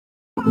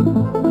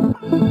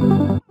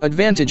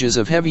Advantages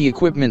of heavy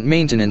equipment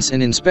maintenance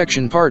and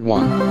inspection. Part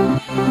 1.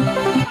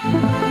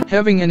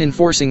 Having and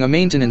enforcing a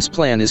maintenance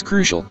plan is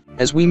crucial,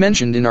 as we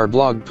mentioned in our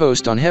blog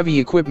post on heavy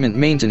equipment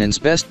maintenance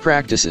best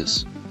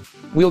practices.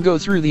 We'll go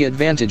through the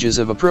advantages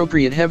of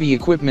appropriate heavy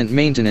equipment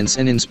maintenance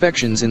and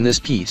inspections in this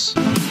piece.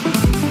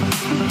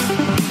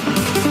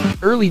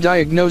 Early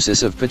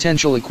diagnosis of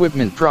potential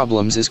equipment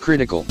problems is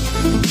critical.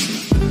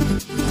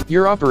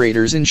 Your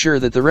operators ensure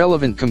that the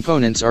relevant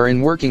components are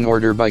in working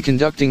order by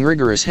conducting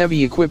rigorous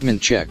heavy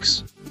equipment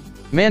checks.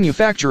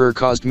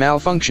 Manufacturer-caused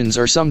malfunctions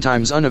are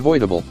sometimes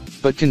unavoidable,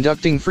 but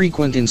conducting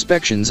frequent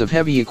inspections of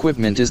heavy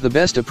equipment is the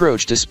best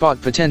approach to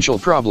spot potential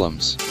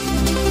problems.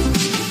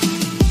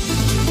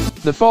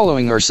 The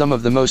following are some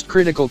of the most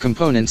critical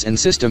components and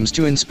systems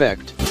to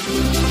inspect.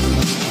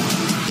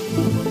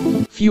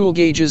 Fuel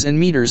gauges and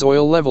meters.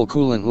 Oil level,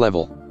 coolant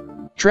level.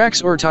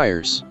 Tracks or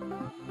tires.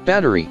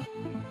 Battery.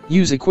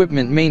 Use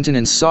equipment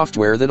maintenance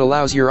software that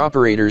allows your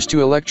operators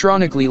to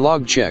electronically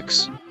log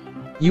checks.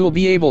 You will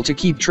be able to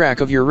keep track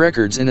of your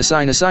records and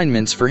assign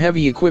assignments for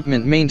heavy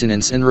equipment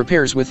maintenance and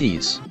repairs with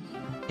ease.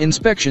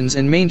 Inspections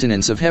and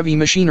maintenance of heavy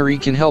machinery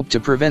can help to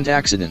prevent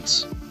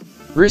accidents.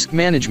 Risk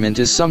management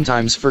is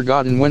sometimes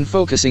forgotten when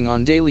focusing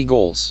on daily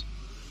goals.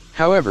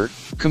 However,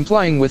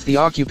 complying with the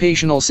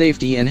Occupational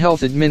Safety and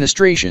Health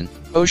Administration,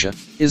 OSHA,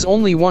 is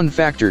only one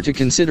factor to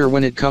consider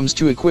when it comes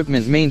to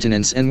equipment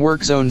maintenance and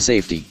work zone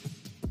safety.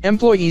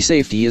 Employee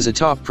safety is a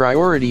top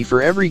priority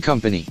for every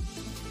company.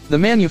 The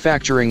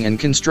manufacturing and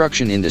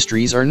construction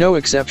industries are no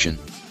exception.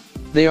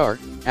 They are,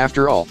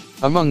 after all,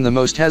 among the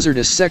most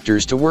hazardous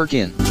sectors to work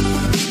in.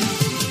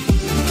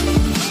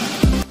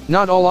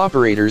 Not all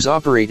operators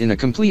operate in a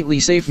completely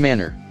safe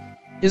manner.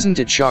 Isn't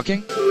it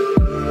shocking?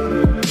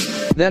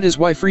 That is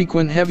why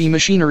frequent heavy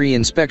machinery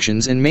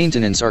inspections and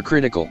maintenance are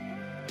critical.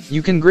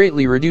 You can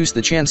greatly reduce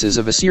the chances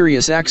of a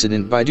serious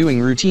accident by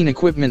doing routine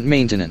equipment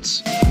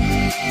maintenance.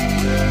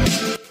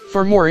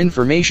 For more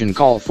information,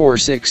 call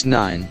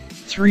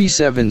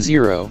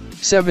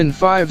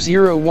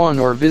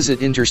 469-370-7501 or visit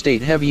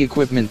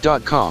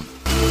interstateheavyequipment.com.